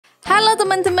Halo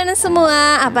teman-teman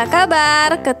semua, apa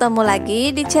kabar? Ketemu lagi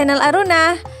di channel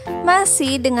Aruna,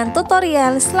 masih dengan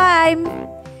tutorial slime.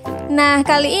 Nah,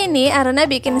 kali ini Aruna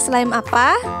bikin slime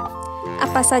apa?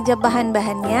 Apa saja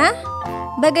bahan-bahannya?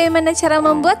 Bagaimana cara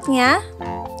membuatnya?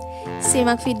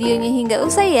 Simak videonya hingga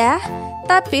usai ya.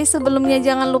 Tapi sebelumnya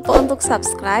jangan lupa untuk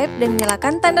subscribe dan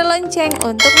nyalakan tanda lonceng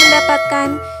untuk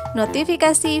mendapatkan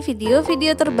notifikasi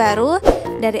video-video terbaru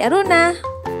dari Aruna.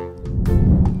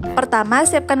 Pertama,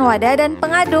 siapkan wadah dan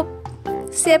pengaduk.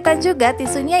 Siapkan juga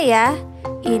tisunya ya.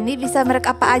 Ini bisa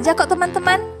merek apa aja kok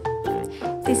teman-teman.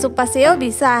 Tisu paseo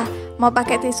bisa, mau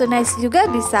pakai tisu nice juga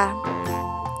bisa.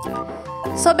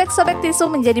 Sobek-sobek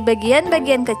tisu menjadi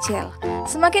bagian-bagian kecil.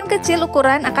 Semakin kecil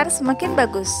ukuran akan semakin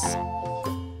bagus.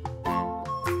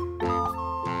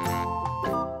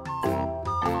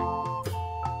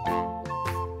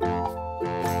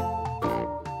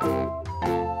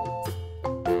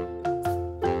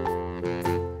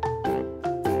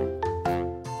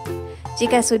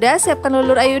 Jika sudah, siapkan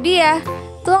lulur ayudia.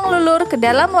 Tuang lulur ke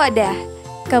dalam wadah.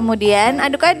 Kemudian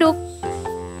aduk-aduk.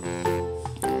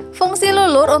 Fungsi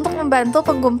lulur untuk membantu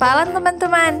penggumpalan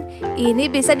teman-teman. Ini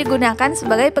bisa digunakan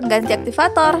sebagai pengganti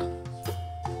aktivator.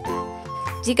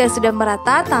 Jika sudah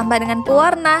merata, tambah dengan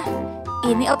pewarna.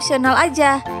 Ini opsional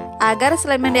aja, agar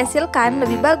slime yang dihasilkan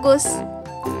lebih bagus.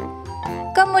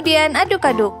 Kemudian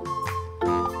aduk-aduk.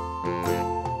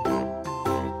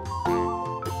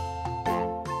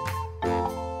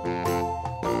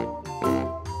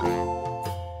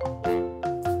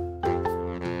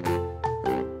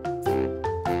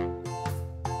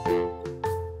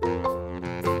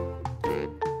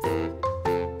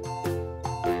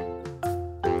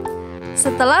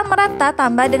 Setelah merata,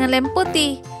 tambah dengan lem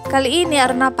putih. Kali ini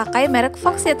Aruna pakai merek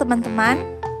Fox ya teman-teman.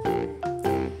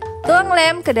 Tuang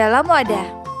lem ke dalam wadah.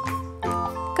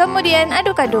 Kemudian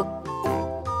aduk-aduk.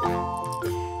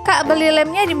 Kak, beli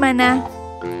lemnya di mana?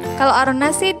 Kalau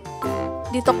Aruna sih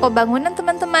di toko bangunan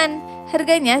teman-teman.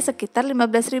 Harganya sekitar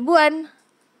 15 ribuan.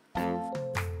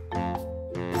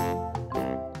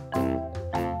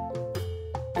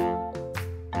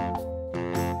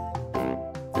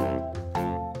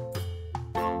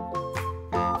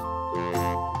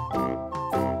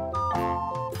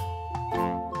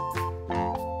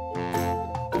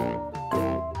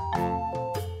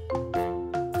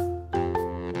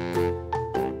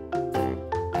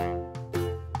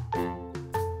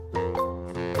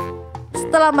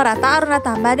 Setelah merata, Aruna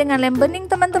tambah dengan lem bening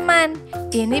teman-teman.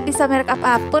 Ini bisa merek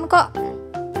apapun kok.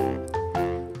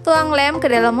 Tuang lem ke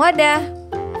dalam wadah.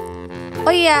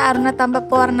 Oh iya, Aruna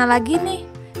tambah pewarna lagi nih,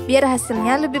 biar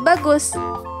hasilnya lebih bagus.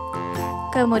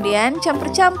 Kemudian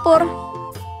campur-campur.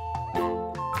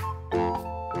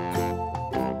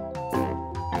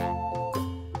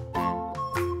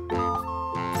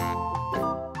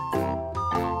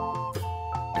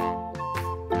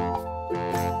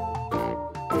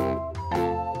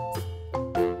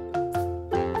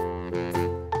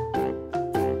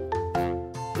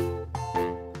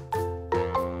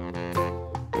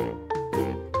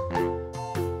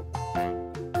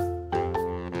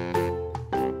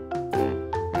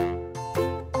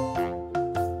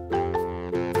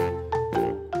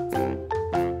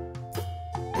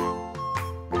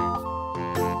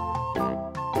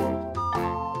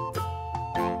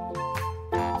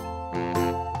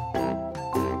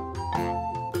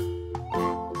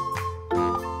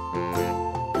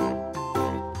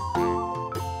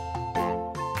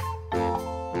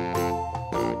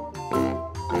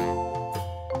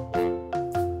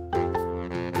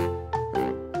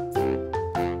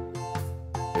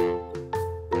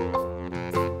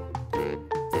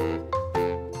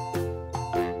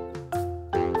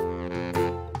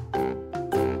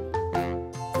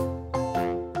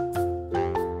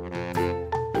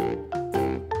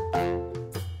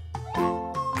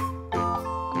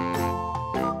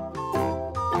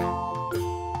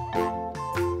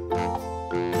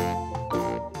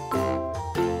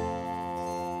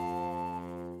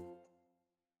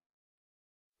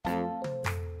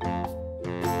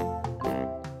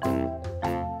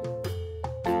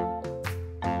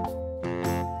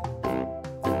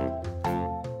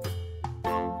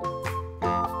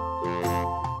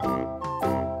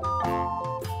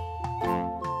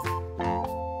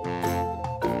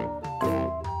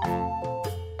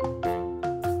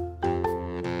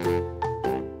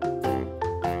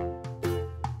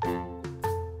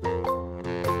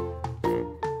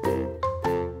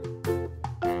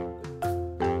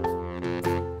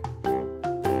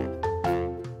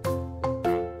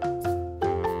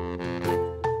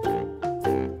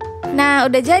 Nah,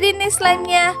 udah jadi nih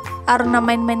slime-nya. Aruna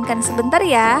main-mainkan sebentar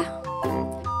ya.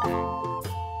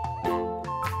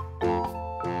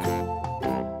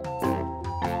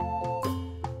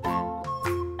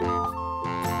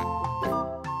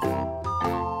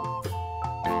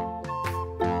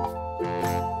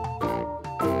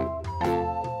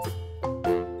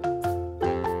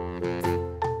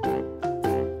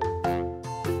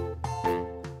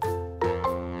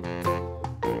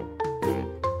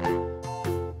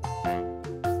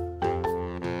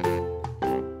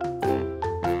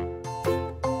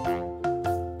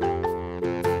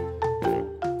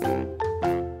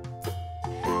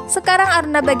 Sekarang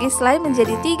Aruna bagi slime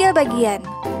menjadi 3 bagian.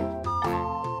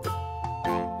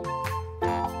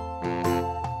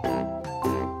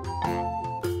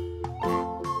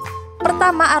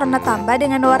 Pertama Aruna tambah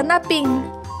dengan warna pink.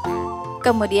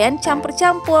 Kemudian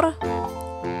campur-campur.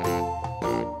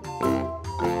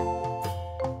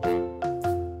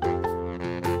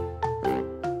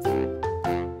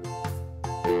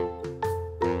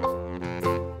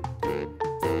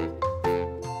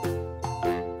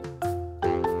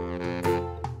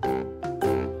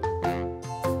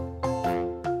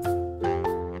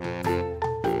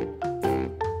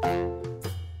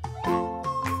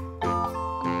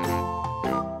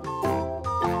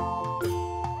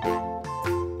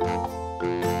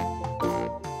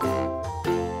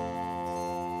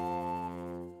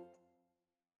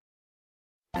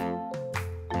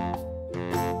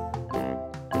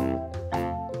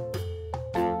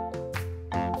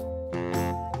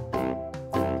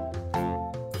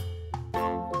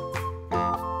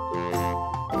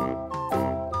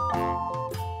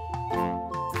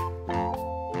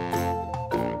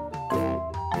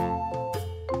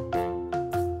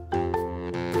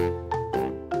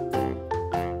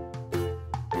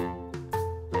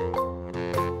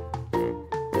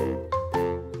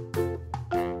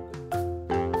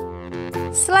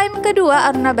 Slime kedua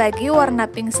Aruna bagi warna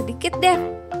pink sedikit deh.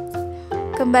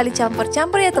 Kembali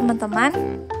campur-campur ya teman-teman.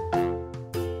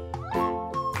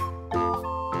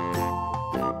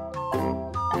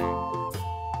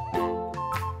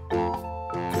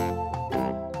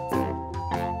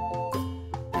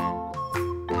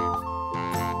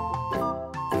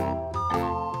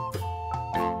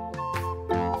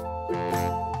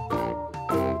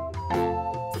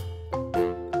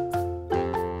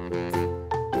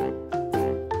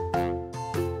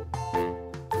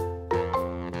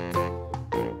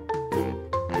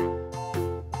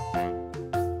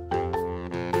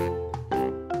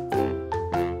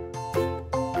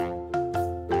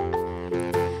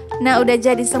 Nah, udah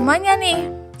jadi semuanya nih.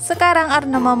 Sekarang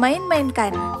Aruna mau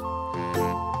main-mainkan.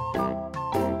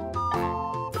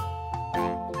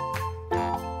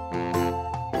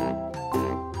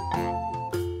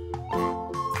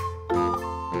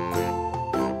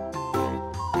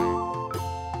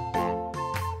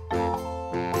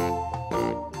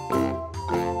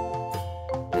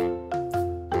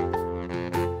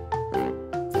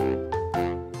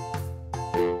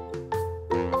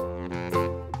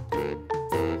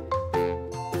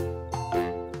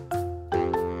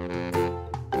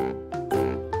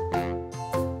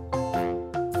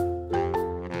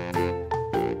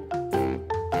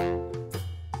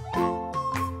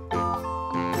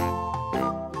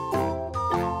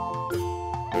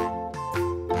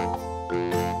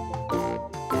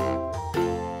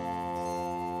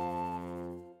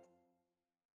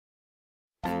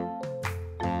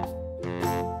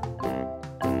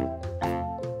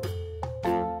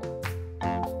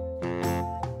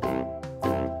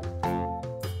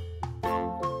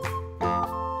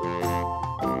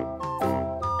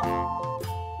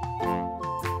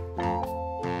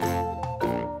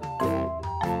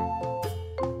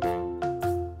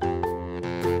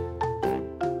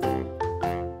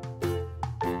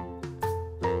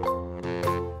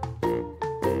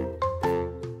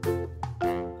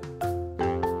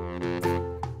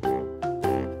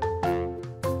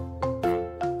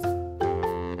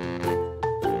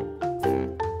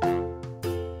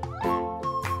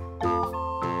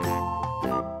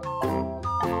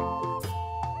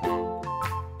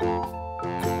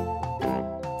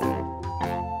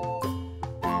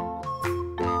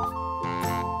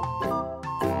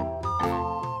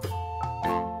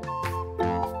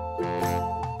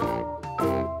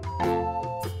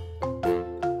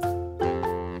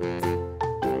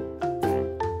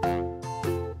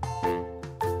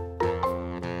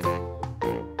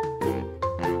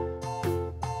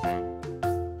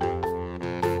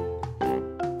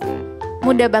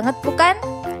 Mudah banget bukan?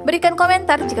 Berikan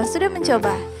komentar jika sudah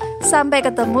mencoba. Sampai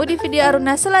ketemu di video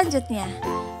Aruna selanjutnya.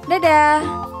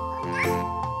 Dadah!